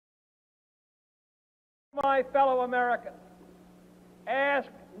my fellow Americans, ask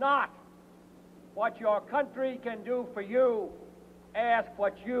not what your country can do for you, ask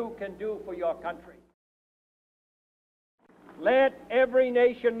what you can do for your country. Let every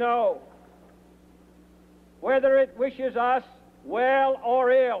nation know, whether it wishes us well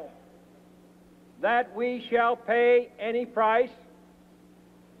or ill, that we shall pay any price,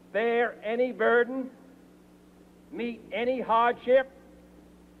 bear any burden, meet any hardship,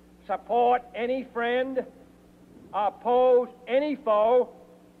 support any friend, oppose any foe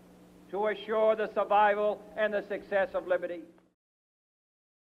to assure the survival and the success of liberty.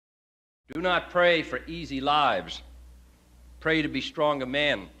 Do not pray for easy lives. Pray to be stronger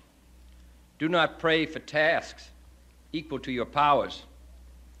men. Do not pray for tasks equal to your powers.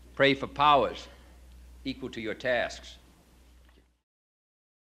 Pray for powers equal to your tasks.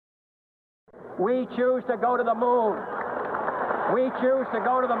 We choose to go to the moon. We choose to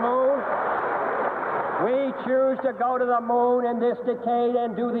go to the moon. We choose to go to the moon in this decade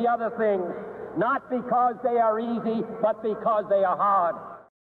and do the other things, not because they are easy, but because they are hard.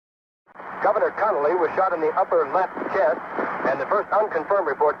 Governor Connolly was shot in the upper left chest, and the first unconfirmed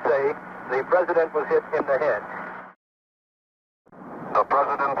reports say the president was hit in the head. The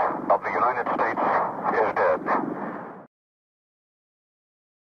President of the United States